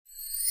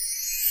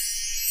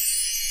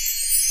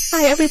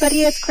Hi,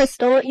 everybody. It's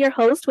Crystal, your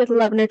host with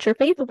Love Nurture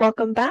Faith.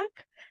 Welcome back.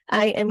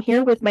 I am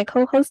here with my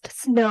co-host,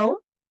 Snow.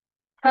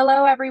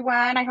 Hello,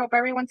 everyone. I hope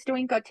everyone's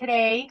doing good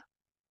today.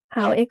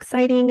 How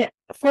exciting.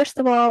 First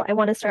of all, I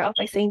want to start off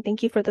by saying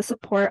thank you for the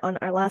support on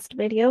our last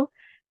video.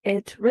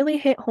 It really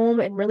hit home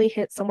and really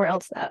hit somewhere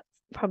else that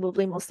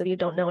probably most of you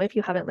don't know if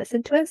you haven't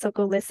listened to it, so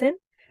go listen.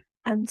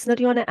 Snow,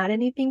 do you want to add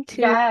anything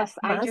to Yes,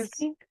 last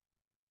week?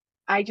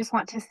 I just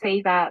want to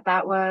say that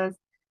that was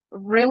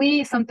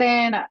really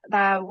something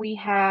that we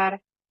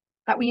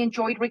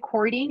enjoyed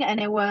recording, and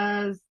it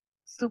was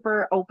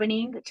super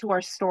opening to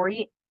our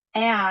story.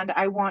 And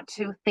I want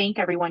to thank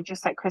everyone,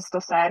 just like Crystal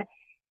said. If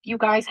you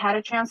guys had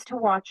a chance to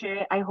watch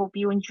it, I hope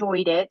you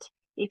enjoyed it.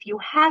 If you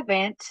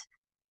haven't,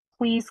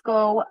 please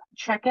go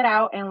check it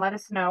out and let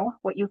us know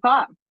what you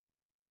thought.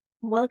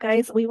 Well,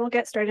 guys, we will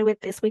get started with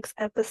this week's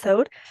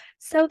episode.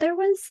 So there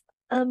was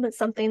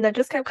something that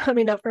just kept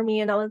coming up for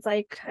me, and I was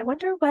like, I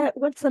wonder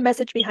what's the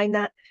message behind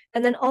that?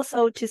 And then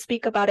also to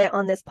speak about it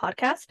on this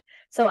podcast.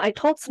 So I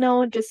told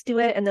Snow, just do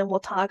it and then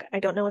we'll talk.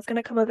 I don't know what's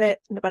gonna come of it,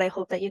 but I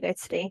hope that you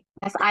guys stay.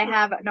 Yes, I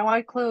have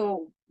no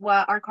clue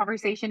what our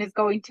conversation is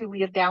going to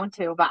lead down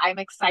to, but I'm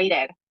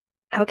excited.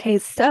 Okay,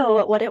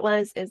 so what it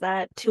was is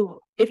that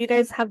if you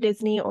guys have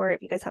Disney or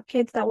if you guys have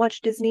kids that watch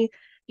Disney,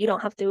 you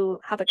don't have to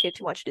have a kid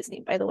to watch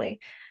Disney, by the way.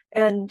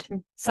 And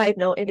side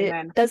note, it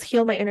Amen. does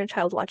heal my inner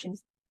child watching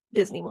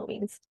Disney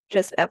movies,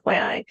 just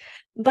FYI.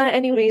 But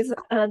anyways,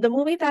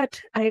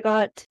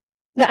 the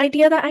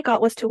idea that I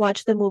got was to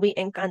watch the movie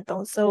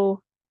Encanto.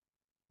 So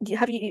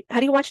had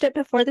you watched it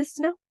before this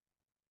now?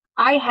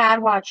 I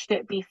had watched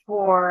it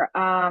before.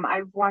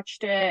 I've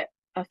watched it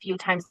a few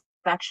times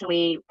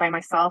actually by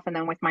myself and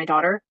then with my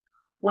daughter.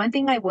 One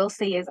thing I will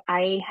say is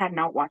I had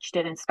not watched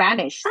it in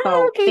Spanish. Ah,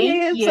 So okay,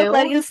 thank yeah, I'm so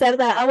glad you. you said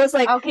that. I was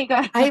like, Okay,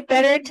 good. I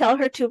better tell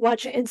her to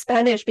watch it in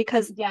Spanish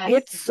because Yes,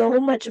 it's so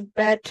much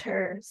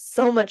better.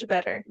 So much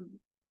better.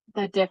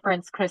 the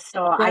difference,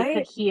 Crystal. I could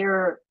Right?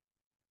 hear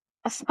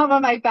some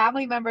of my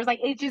family members, like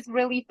it just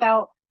really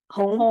felt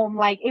Home. home.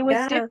 Like it was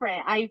Yeah.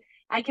 different.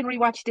 I can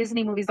rewatch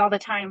Disney movies all the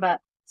time,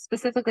 but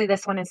specifically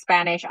this one in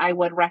Spanish, I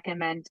would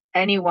recommend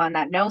anyone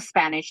that knows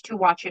Spanish to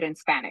watch it in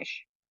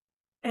Spanish.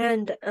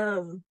 And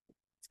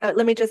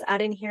let me just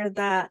add in here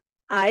that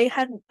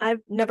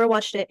I've never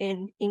watched it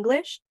in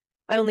English.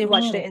 I only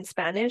watched it Mm, in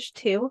Spanish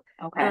too.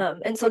 okay,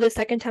 And so the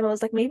second time I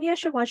was like, maybe I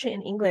should watch it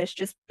in English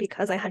just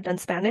because I had done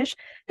Spanish.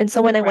 And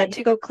so when I went right.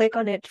 to go click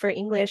on it for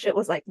English, it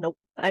was like, nope,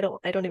 I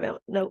don't even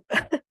nope.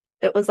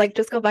 It was like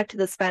just go back to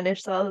the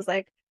Spanish. So I was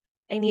like,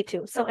 I need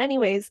to. So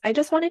anyways, I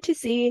just wanted to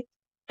see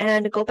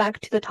and go back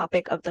to the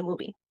topic of the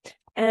movie.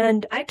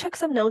 And I took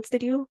some notes.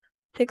 Did you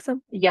take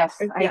some?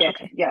 Yes, I Yeah, did.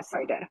 okay. Yes,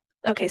 I did.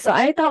 Okay, so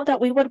I thought that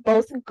we would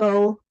both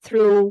go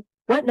through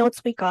what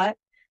notes we got,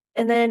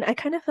 and then I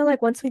kind of feel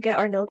like once we get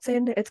our notes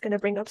in, it's going to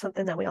bring up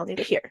something that we all need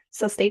to hear.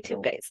 So stay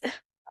tuned, guys.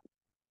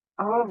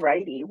 All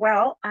righty.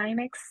 Well, I'm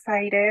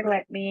excited.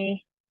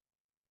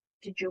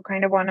 Did you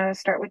kind of want to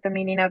start with the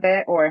meaning of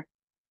it or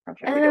how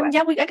should we do it?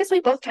 Yeah, I guess we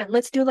both can.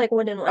 Let's do like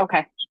one and one.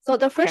 Okay, So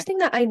the okay, first thing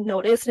that I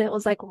noticed, and it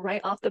was like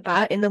right off the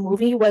bat in the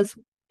movie, was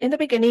in the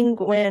beginning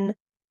when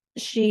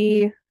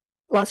she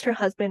lost her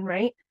husband,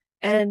 right?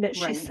 And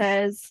she right,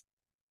 says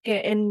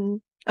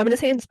I'm going to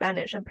say in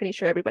Spanish. I'm pretty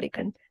sure everybody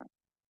can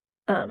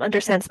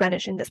understand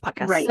Spanish in this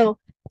podcast. right. So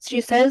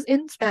she says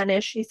in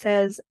Spanish, she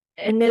says,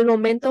 en el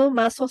momento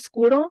más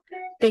oscuro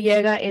te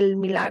llega el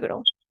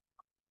milagro.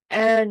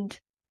 And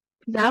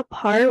that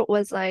part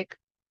was like,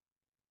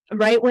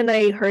 right when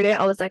I heard it,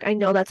 I was like, I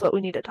know that's what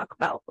we need to talk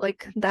about.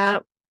 Like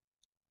that,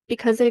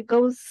 because it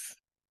goes,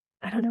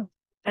 I don't know.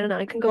 I don't know.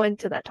 I can go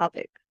into that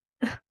topic.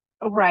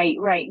 Right,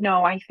 right.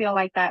 No, I feel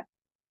like that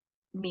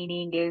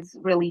meaning is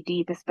really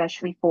deep,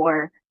 especially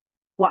for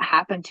what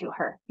happened to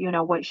her,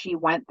 what she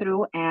went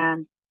through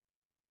and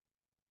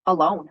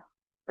alone,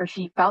 or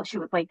she felt she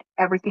was like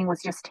everything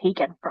was just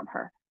taken from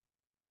her.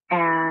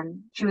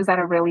 And she was at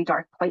a really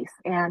dark place.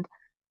 And,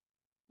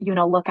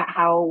 look at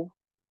how,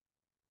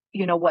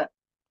 you know, what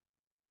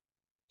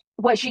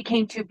she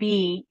came to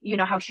be,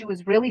 how she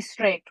was really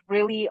strict,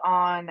 really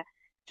on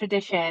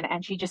tradition,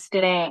 and she just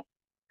didn't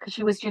because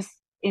she was just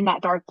in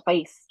that dark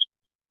place.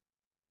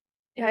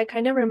 Yeah, it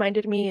kind of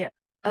reminded me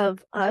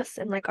of us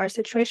and like our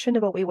situation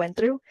of what we went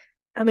through.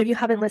 If you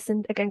haven't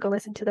listened, again, go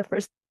listen to the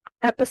first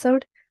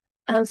episode.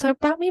 So it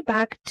brought me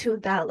back to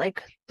that,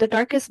 like the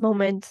darkest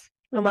moments,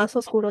 lo más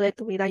oscuro de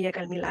tu vida llega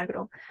el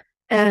milagro.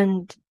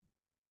 And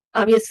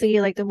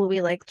obviously, like the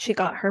movie, like she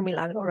got her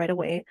milagro right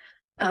away.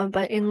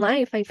 But in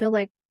life, I feel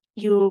like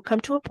you come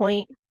to a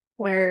point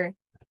where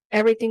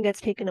everything gets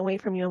taken away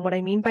from you. And what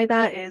I mean by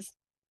that is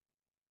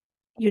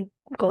you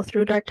go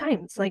through dark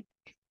times. Like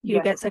you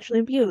Yes, get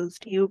sexually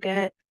abused, you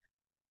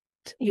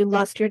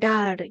lost your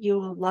dad, you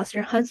lost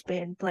your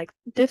husband, like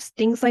just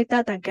things like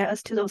that that get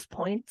us to those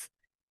points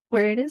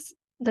where it is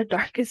the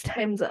darkest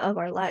times of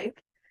our life.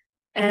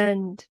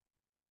 And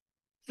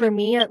for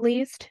me, at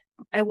least,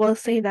 I will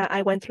say that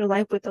I went through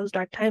life with those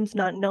dark times,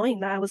 not knowing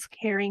that I was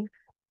carrying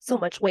so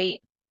much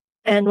weight.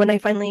 And when I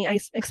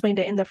explained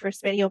it in the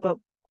first video, but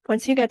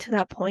once you get to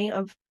that point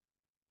of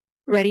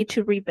ready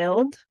to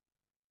rebuild,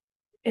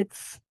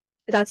 it's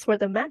that's where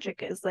the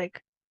magic is.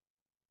 Like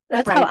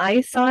that's how Right.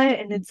 I saw it,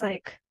 and it's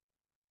like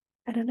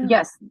I don't know.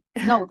 Yes.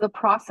 No, the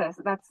process.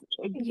 That's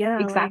Yeah,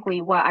 like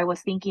exactly what I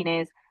was thinking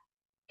is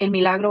El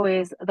Milagro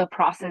is the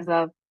process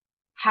of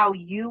how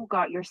you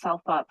got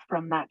yourself up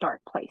from that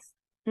dark place.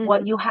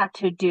 What mhm, you had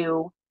to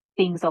do,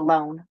 things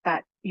alone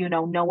that,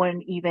 no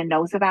one even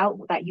knows about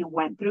that you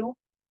went through.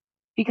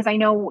 Because I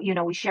know,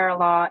 we share a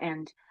lot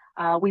and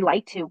we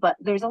like to, but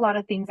there's a lot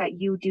of things that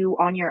you do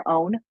on your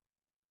own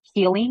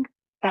healing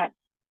that,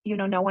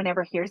 no one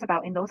ever hears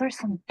about. And those are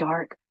some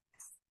dark,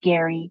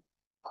 scary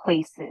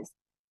places.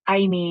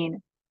 I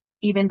mean,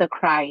 even the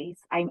cries,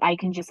 I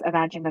can just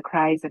imagine the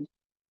cries and,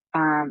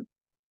 um,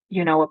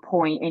 a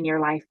point in your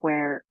life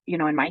where,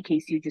 in my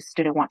case, you just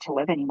didn't want to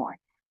live anymore.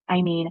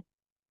 I mean,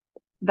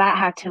 that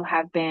had to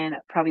have been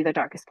probably the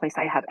darkest place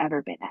I have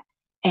ever been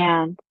at.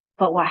 And,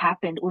 but what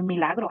happened? Un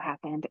milagro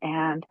happened,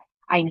 and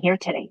I'm here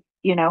today,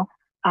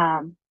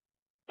 Um,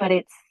 but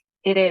it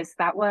is,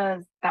 that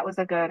was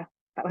a good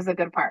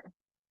part.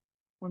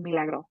 Un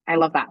milagro. I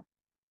love that.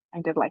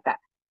 I did like that.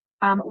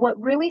 What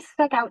really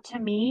stuck out to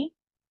me,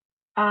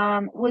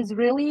 was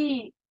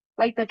really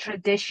like the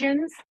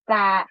traditions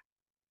that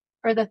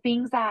or the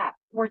things that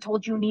were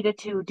told you needed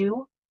to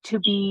do to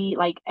be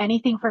like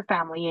anything for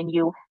family and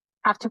you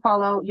have to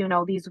follow,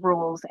 these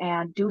rules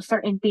and do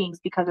certain things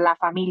because La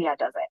Familia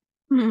does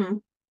it.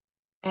 mhm,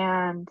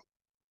 And,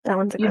 that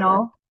one's a you good one.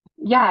 know,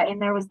 yeah,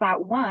 and there was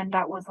that one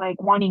that was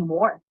like wanting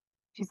more.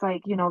 She's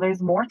like,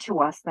 there's more to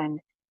us than,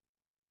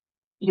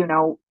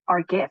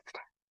 our gift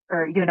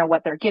or,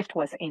 what their gift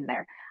was in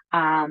there.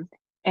 Um,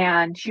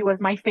 and she was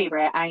my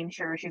favorite. I'm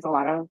sure she's a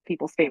lot of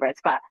people's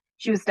favorites, but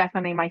she was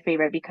definitely my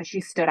favorite because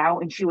she stood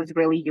out and she was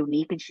really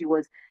unique and she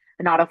was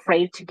not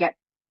afraid to get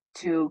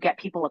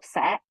people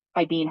upset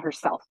by being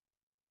herself.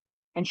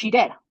 And she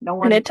did. No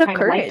And one it took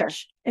kind of liked her.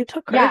 courage. It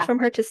took courage Yeah. from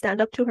her to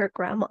stand up to her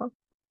grandma.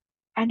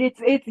 And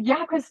it's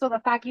yeah, Crystal, the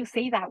fact you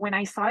say that when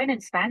I saw it in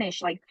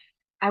Spanish, like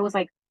I was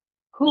like,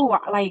 who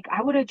like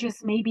I would have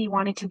just maybe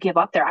wanted to give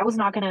up there. I was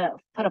not gonna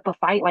put up a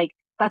fight. Like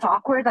that's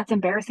awkward, that's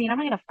embarrassing. I'm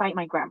not gonna fight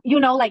my grandma.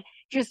 Like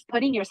just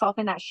putting yourself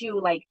in that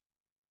shoe, like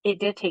it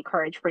did take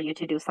courage for you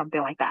to do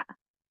something like that.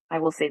 I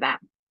will say that.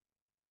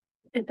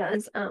 It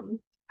does.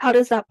 How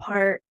does that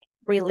part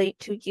relate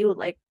to you?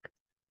 Like,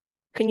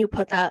 can you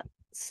put that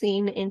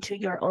scene into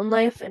your own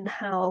life and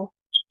how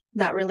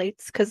that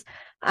relates? Because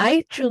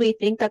I truly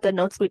think that the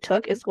notes we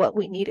took is what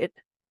we needed.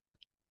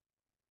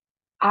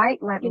 I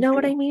let You me know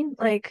what see. I mean?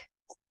 Like,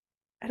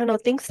 I don't know,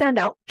 things stand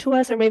out to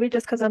us, or maybe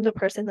just because I'm the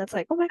person that's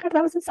like, oh my God,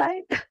 that was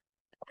inside.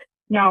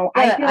 No,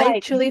 I But feel I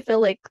like truly feel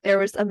like there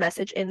was a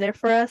message in there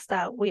for us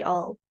that we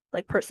all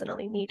like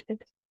personally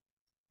needed.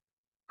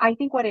 I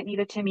think what it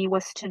needed to me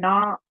was to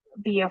not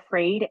be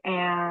afraid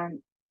and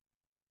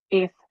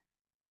if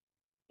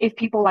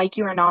people like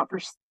you or not for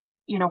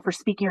for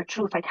speaking your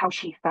truth, like how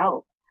she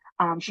felt.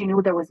 She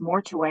knew there was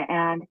more to it,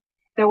 and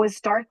there was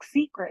dark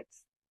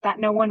secrets that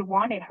no one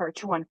wanted her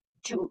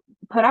to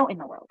put out in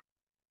the world.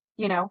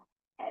 You know,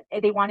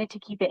 they wanted to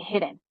keep it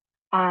hidden,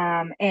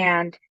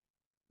 and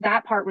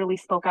that part really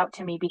spoke out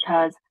to me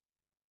because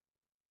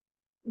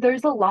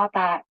there's a lot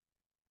that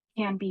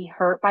can be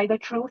hurt by the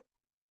truth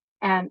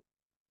and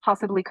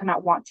possibly could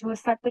not want to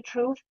accept the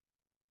truth,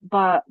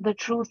 but the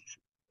truth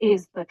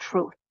is the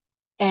truth,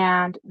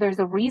 and there's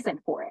a reason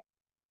for it.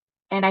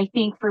 And I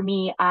think for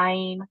me,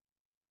 I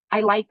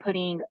like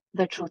putting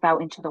the truth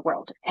out into the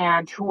world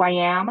and who I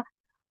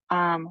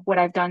am, what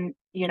I've done,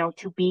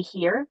 to be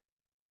here.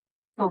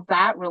 So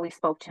that really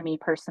spoke to me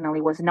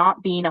personally was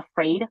not being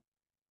afraid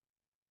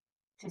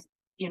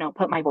to,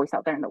 put my voice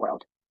out there in the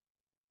world.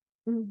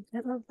 I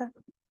love that.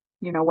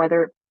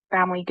 Whether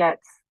family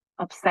gets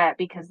upset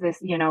because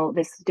this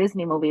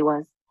Disney movie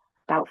was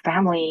about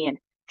family and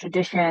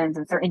traditions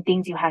and certain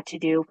things you had to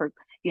do for,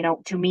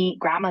 to meet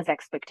grandma's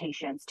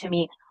expectations, to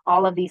meet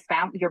all of these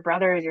your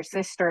brothers, your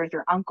sisters,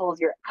 your uncles,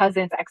 your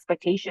cousins'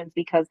 expectations,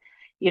 because,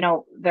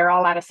 they're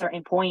all at a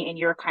certain point and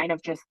you're kind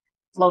of just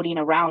floating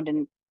around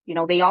and,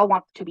 they all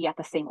want to be at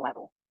the same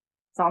level.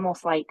 It's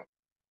almost like,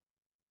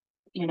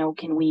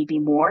 can we be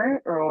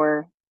more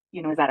or,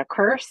 is that a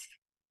curse?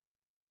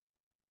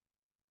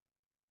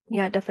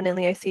 Yeah,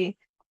 definitely. I see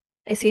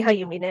how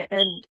you mean it.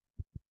 And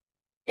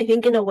I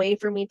think in a way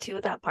for me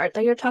too, that part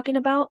that you're talking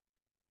about,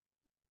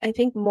 I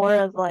think more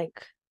of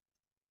like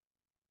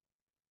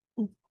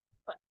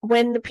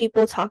when the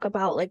people talk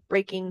about like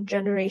breaking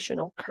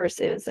generational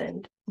curses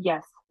and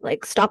Yes.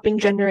 like stopping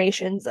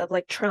generations of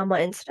like trauma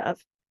and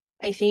stuff,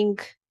 I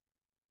think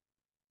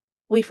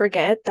we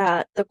forget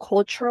that the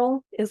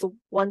cultural is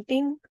one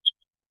thing.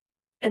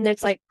 And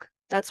it's like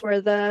that's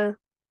where the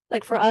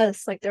like for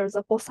us, like there was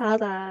the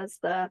posadas,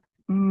 the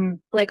Mm,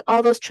 like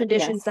all those yes.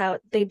 traditions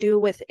that they do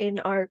within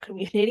our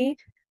community.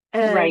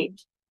 Right.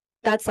 And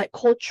that's like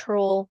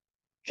cultural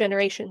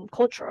generation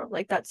cultural.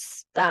 Like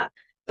that's that.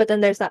 But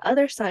then there's that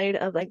other side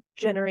of like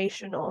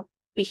generational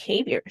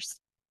behaviors.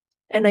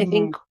 And I Hmm.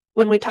 think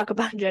when we talk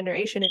about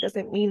generation, it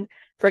doesn't mean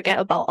forget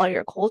about all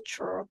your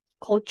cultural.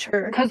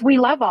 culture. Because we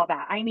love all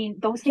that. I mean,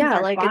 those things Yeah,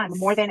 are like fun.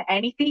 More it's than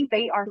anything,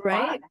 they are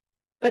right. fun.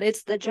 But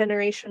it's the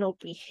generational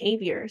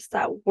behaviors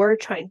that we're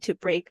trying to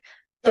break.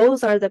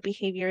 Those are the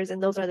behaviors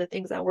and those are the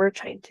things that we're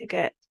trying to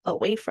get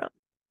away from.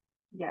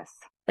 Yes.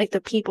 Like the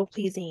people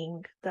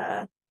pleasing,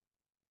 the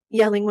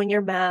yelling when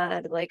you're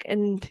mad, like,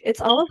 and it's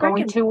all a work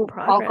Going in to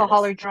alcohol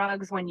progress. or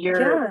drugs when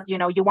you're,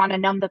 Yeah, you want to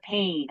numb the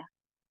pain.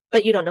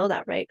 but you don't know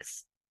that, right?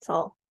 'Cause it's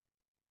all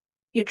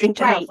you drink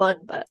to have Right.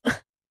 fun, but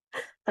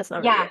that's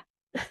not really Yeah.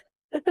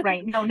 it.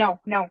 Right. No, no,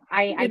 no.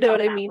 I You know what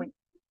felt I that mean? when,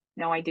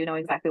 no, I do know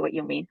exactly what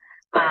you mean.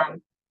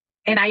 Um,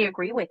 and I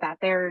agree with that.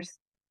 There's,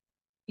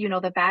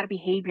 the bad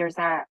behaviors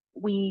that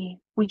we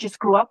just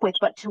grew up with,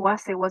 but to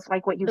us it was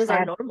like what you Those are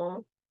said,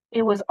 normal.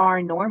 it was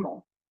our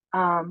normal.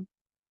 Um,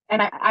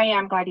 and I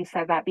am glad you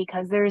said that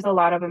because there's a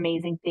lot of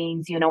amazing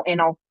things, in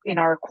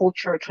our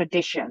culture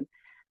tradition.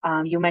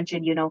 You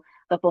mentioned,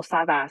 the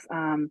posadas,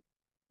 the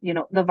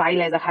bailes, the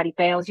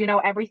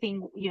jaripeos,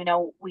 everything,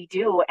 we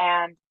do,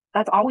 and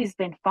that's always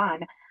been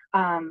fun.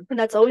 Um, And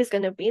that's always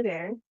going to be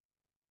there.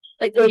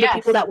 Like, there are the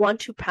people yes, that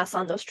want to pass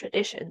on those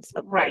traditions,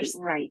 of right, course.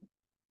 right,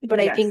 But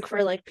I yes, think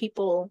for like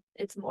people,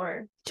 it's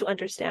more to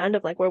understand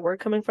of like where we're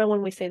coming from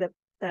when we say that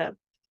the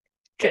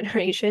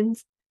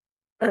generations.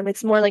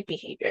 It's more like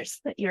behaviors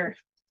that you're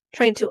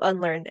trying to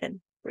unlearn and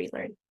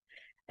relearn.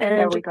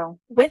 there we And go.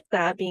 with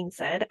that being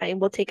said, I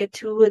will take it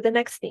to the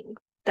next thing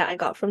that I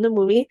got from the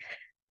movie.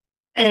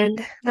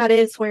 And that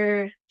is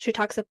where she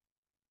talks about,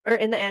 or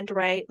in the end,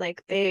 right?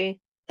 Like the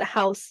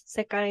house,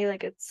 Sekai,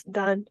 like it's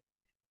done.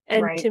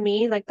 And Right. to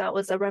me, like that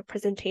was a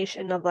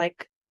representation of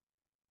like,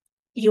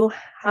 you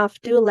have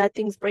to let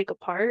things break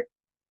apart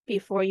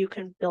before you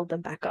can build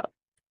them back up.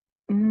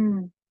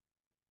 Mm,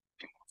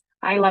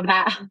 I love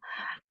that.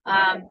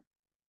 Um,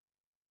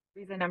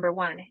 reason number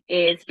one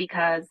is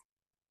because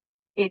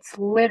it's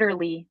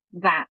literally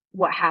that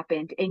what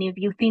happened. And if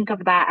you think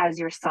of that as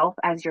yourself,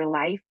 as your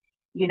life,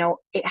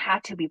 it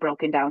had to be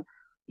broken down.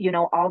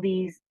 All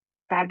these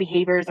bad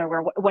behaviors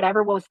or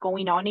whatever was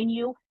going on in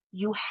you,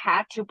 you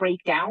had to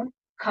break down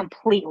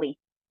completely.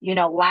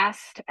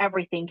 Last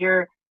everything.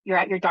 You're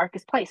at your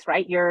darkest place,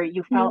 right?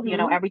 You felt,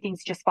 Mm-hmm.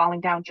 everything's just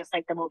falling down just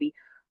like the movie.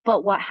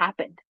 But what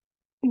happened?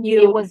 It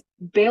You, was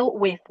built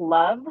with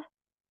love.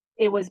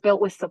 It was built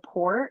with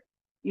support,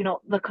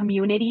 the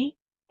community.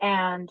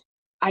 And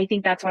I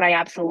think that's what I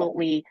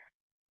absolutely,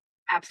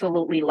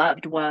 absolutely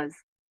loved was,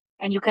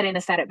 and you couldn't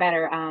have said it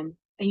better. And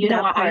you know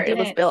that what? I part, it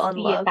was didn't built on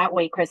see it love. that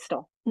way,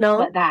 Crystal, No?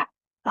 but that,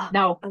 Oh,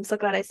 no, I'm so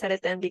glad I said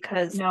it then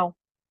because no.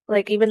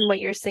 like even what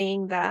you're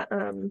saying that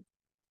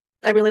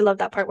I really love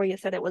that part where you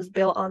said it was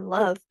built on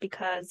love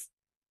because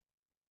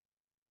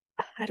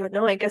I don't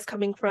know, I guess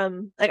coming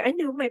from like I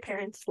knew my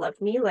parents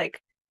loved me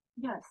like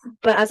Yes,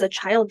 but as a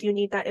child you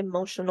need that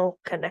emotional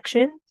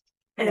connection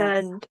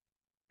yes. and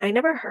I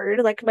never heard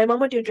like my mom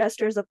would do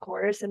gestures of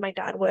course and my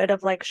dad would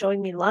of like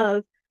showing me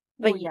love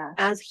but Oh, yes.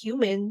 as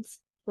humans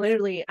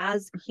literally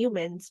as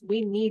humans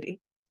we need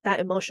that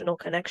emotional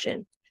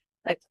connection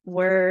like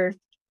we're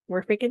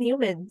freaking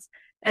humans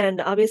and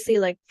obviously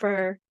like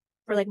for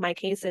like my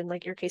case and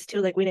like your case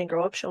too like we didn't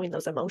grow up showing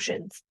those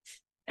emotions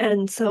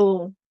and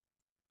so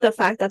the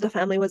fact that the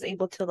family was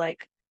able to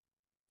like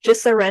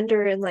just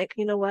surrender and like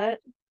you know what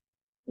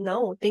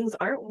no things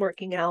aren't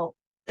working out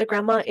the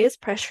grandma is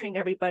pressuring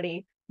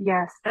everybody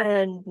Yes,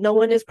 and no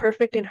one is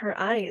perfect in her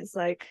eyes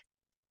like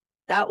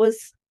that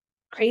was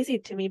crazy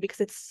to me because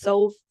it's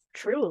so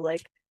true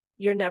like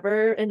you're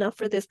never enough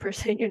for this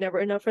person you're never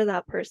enough for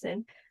that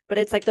person but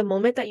it's like the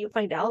moment that you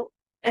find out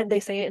and they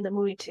say it in the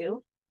movie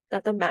too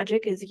that the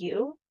magic is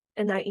you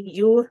and that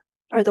you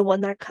are the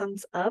one that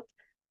comes up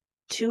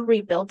to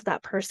rebuild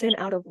that person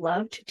out of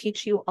love to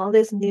teach you all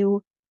these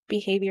new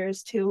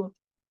behaviors to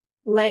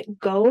let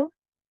go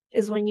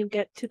is when you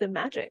get to the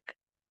magic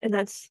and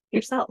that's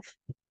yourself.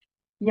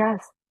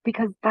 yes.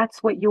 Because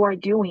that's what you are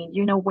doing.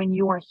 When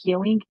you are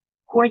healing,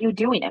 who are you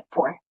doing it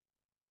for?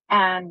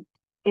 And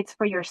it's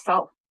for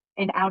yourself.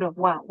 And out of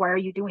what? Why are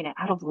you doing it?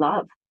 Out of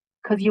love.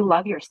 Because you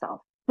love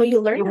yourself. Well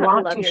you learn You how to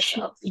want love to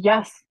yourself.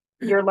 yes,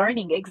 you're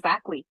learning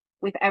exactly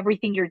with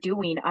everything you're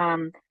doing.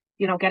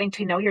 Getting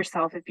to know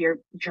yourself if you're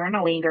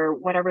journaling or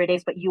whatever it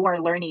is, but you are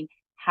learning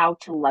how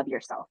to love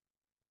yourself.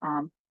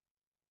 Um,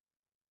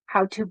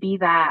 how to be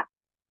that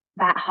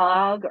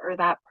hug or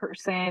that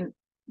person,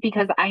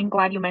 because I'm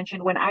glad you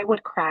mentioned when I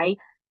would cry,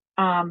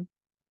 um,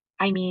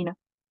 I mean,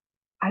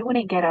 I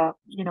wouldn't get a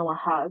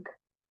hug.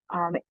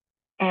 Um,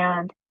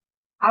 and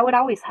I would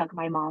always hug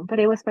my mom, but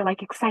it was for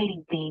like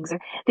exciting things or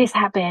this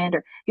happened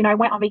or, I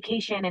went on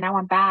vacation and now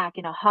I'm back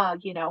in a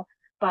hug.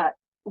 But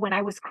when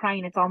I was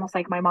crying, it's almost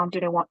like my mom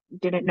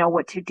didn't know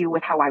what to do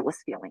with how I was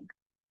feeling.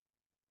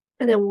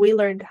 And then we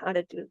learned how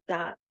to do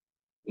that.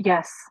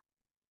 Yes.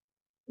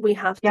 We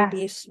have to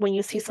be Yes. when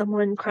you see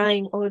someone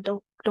crying, oh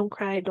don't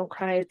cry, don't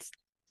cry.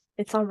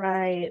 It's all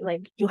right.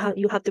 Like you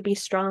have to be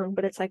strong,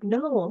 but it's like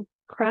no,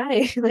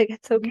 cry. Like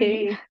it's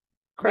okay. Yes.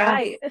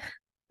 Cry.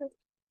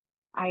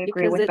 I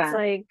agree Because with it's that.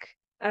 like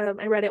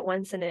I read it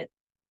once and it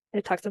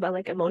talks about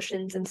like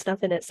emotions and stuff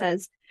and it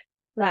says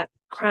that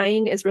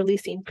crying is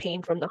releasing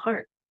pain from the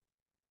heart.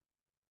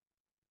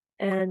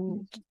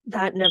 And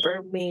that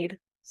never made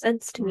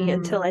sense to me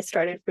until Mm, I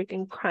started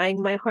freaking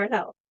crying my heart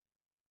out.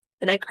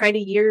 And I cried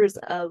years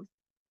of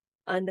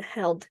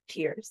unheld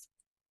tears,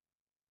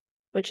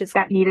 which is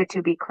that needed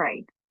to be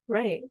cried.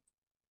 right.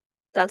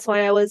 That's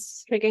why I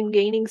was freaking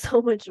gaining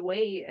so much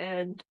weight,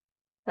 and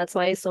that's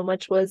why so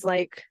much was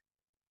like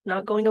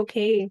not going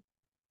okay.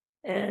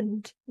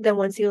 And then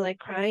once you like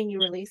cry and you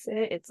release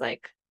it, it's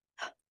like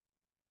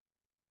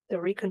the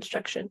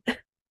reconstruction.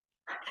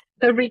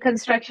 The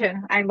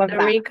reconstruction. I love The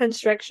that.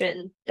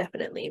 reconstruction,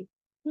 definitely.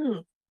 Hmm.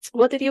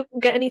 What did you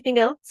get anything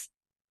else?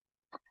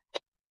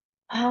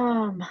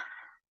 Um,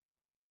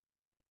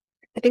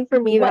 I think for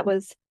me what that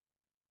was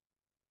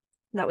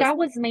that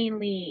was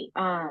mainly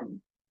that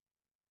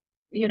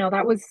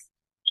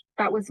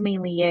was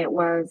mainly it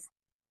was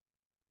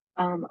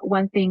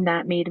one thing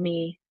that made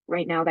me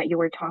right now that you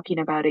were talking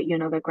about it,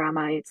 the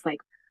grandma, it's like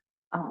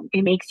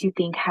it makes you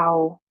think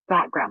how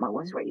that grandma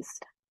was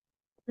raised,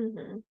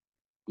 mhm.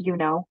 you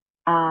know.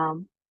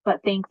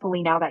 But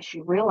thankfully now that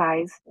she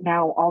realized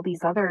now all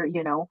these other,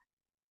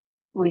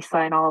 Lisa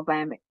and all of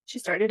them, She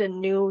started a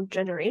new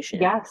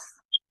generation. yes,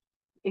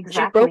 She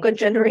broke exactly. a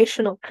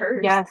generational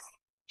curse. Yes,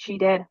 she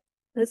did.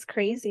 That's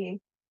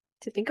crazy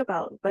to think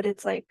about, but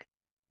it's like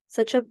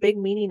such a big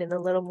meaning in the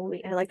little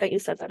movie. I like that you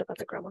said that about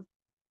the grandma.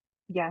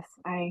 Yes,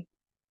 I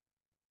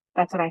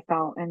that's what I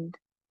felt and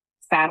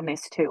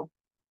sadness too.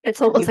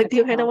 It's almost You like, could do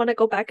you kind of tell. want to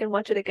go back and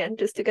watch it again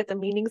just to get the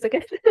meanings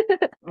again?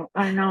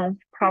 I know,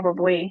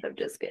 probably. I'm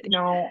just kidding.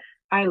 No,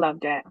 I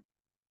loved it.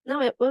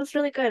 No, it was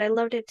really good. I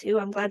loved it too.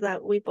 I'm glad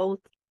that we both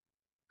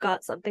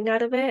got something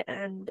out of it.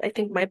 And I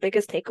think my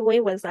biggest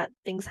takeaway was that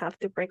things have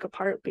to break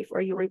apart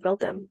before you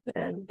rebuild them.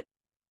 And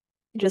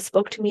it just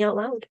spoke to me out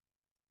loud.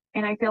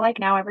 And I feel like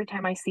now every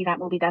time I see that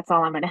movie, that's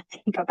all I'm gonna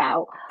think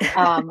about.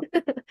 Um,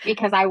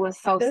 because I was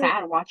so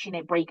sad watching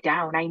it break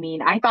down. I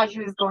mean, I thought she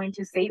was going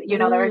to save it. The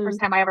very first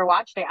Mm, time I ever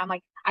watched it, I'm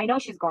like, I know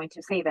she's going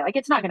to save it. Like,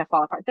 it's not gonna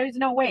fall apart. There's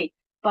no way.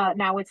 But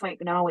now it's like,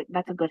 no,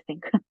 that's a good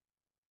thing.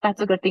 That's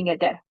a good thing it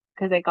did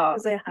because it got,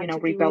 because I had to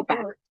be rebuilt back.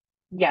 rebuilt.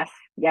 Yes,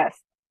 yes.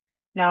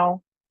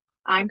 No,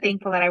 I'm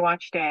thankful that I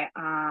watched it.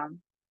 And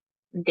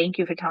thank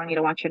you for telling me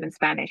to watch it in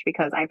Spanish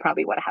because I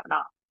probably would have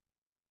not.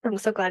 I'm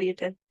so glad you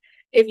did.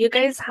 If you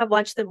guys have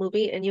watched the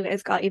movie and you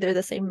guys got either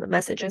the same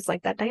messages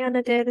like that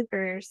Diana did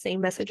or same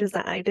messages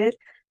that I did,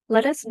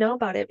 let us know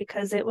about it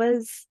because it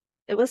was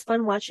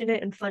fun watching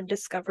it and fun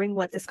discovering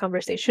what this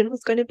conversation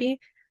was going to be.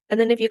 And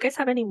then if you guys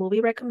have any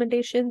movie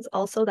recommendations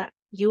also that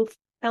you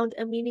found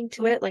a meaning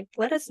to it, like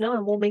let us know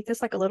and we'll make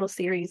this like a little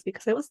series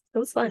because it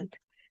was fun.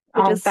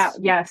 We Oh, that, just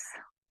yes.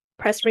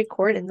 pressed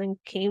record and then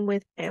came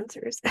with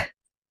answers.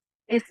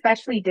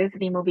 Especially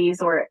Disney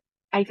movies, or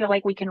I feel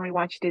like we can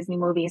rewatch Disney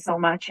movies so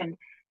much. And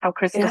how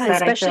Crystal Yeah, said, I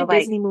especially feel like,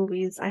 Disney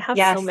movies. I have so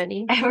yes,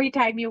 many. every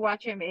time you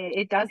watch them,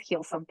 it does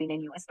heal something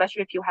in you,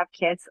 especially if you have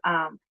kids.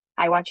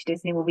 I watch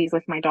Disney movies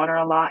with my daughter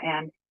a lot,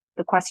 and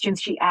the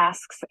questions she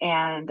asks,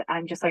 and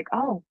I'm just like,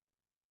 oh,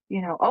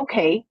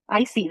 okay,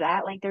 I see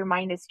that. Like their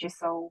mind is just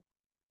so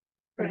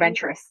Right.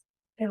 adventurous.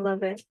 I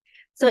love it.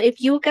 So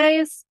if you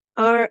guys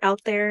are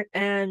out there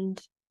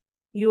and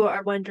you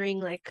are wondering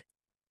like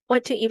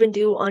what to even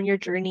do on your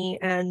journey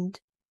and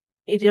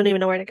you don't even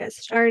know where to get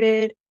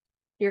started,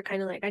 you're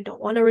kind of like, I don't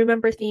want to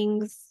remember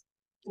things.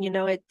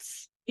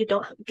 It's you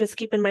don't just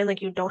keep in mind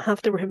like you don't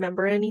have to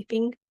remember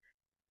anything.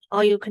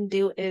 All you can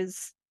do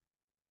is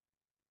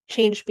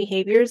change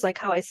behaviors, like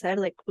how I said,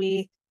 like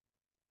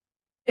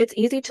it's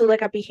easy to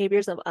look at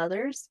behaviors of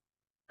others,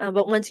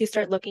 but once you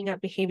start looking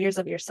at behaviors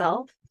of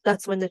yourself,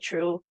 that's when the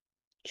true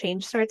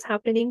change starts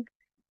happening.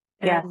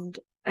 Yes. And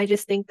I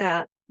just think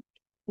that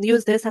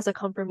use this as a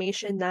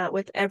confirmation that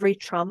with every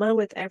trauma,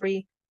 with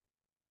every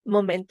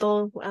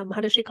momento,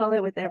 how does she call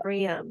it? With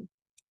every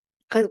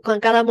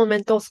con cada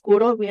momento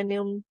oscuro viene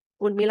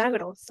un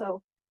milagro.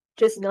 So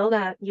just know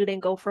that you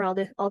didn't go for all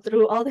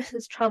this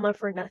is trauma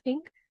for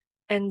nothing,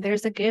 and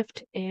there's a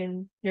gift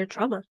in your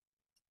trauma.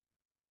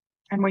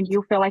 And when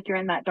you feel like you're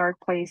in that dark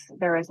place,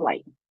 there is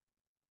light.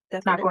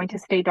 It's not going Definitely.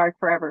 to stay dark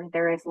forever.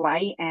 There is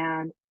light,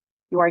 and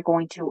you are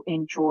going to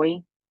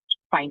enjoy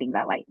finding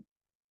that light.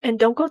 And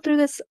don't go through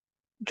this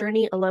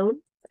journey alone.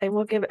 I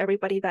will give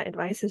everybody that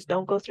advice is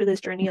don't go through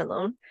this journey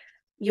alone.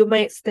 You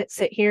might sit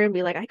here and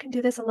be like, I can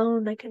do this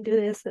alone. I can do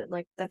this. And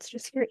like, that's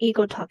just your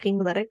ego talking.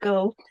 Let it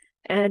go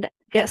and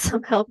get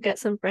some help, get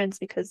some friends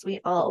because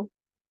we all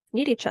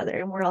need each other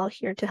and we're all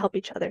here to help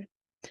each other.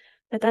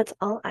 But that's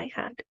all I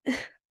had.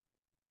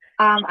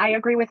 I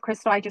agree with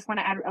Crystal. I just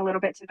want to add a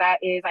little bit to that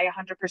is I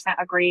 100%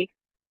 agree.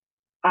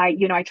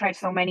 I tried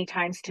so many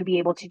times to be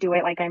able to do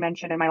it, like I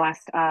mentioned in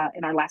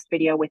our last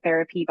video with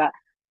therapy, but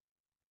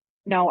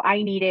no,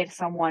 I needed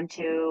someone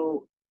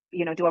to,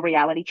 do a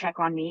reality check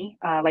on me,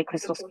 like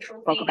Crystal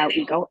spoke about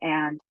ego.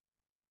 And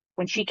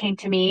when she came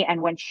to me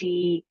and when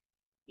she,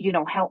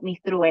 helped me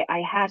through it, I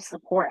had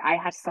support. I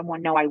had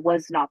someone know I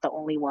was not the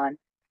only one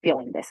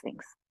feeling these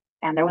things.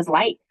 And there was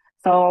light.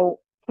 So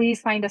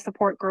please find a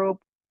support group.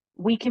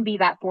 we can be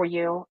that for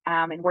you.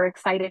 And we're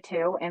excited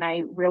too. And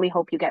I really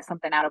hope you get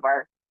something out of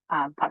our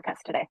podcast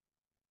today.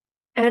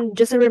 And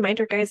just a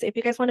reminder, guys, if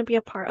you guys want to be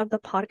a part of the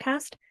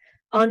podcast,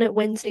 on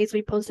Wednesdays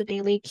we post a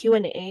daily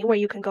Q&A where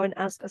you can go and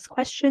ask us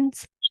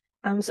questions.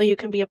 So you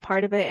can be a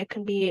part of it. It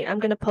can be, I'm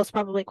gonna post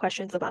probably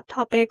questions about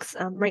topics.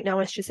 Right now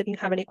it's just if you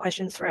have any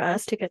questions for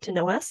us to get to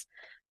know us.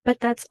 But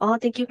that's all.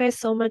 Thank you guys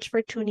so much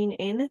for tuning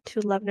in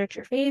to Love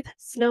Nurture Faith.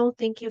 Snow,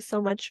 thank you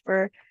so much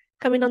for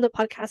coming on the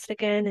podcast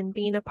again and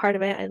being a part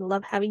of it. I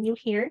love having you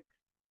here.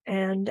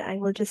 And I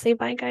will just say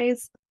bye,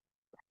 guys.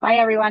 Bye,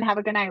 everyone. Have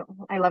a good night.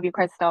 I love you,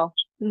 Crystal.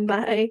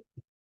 Bye.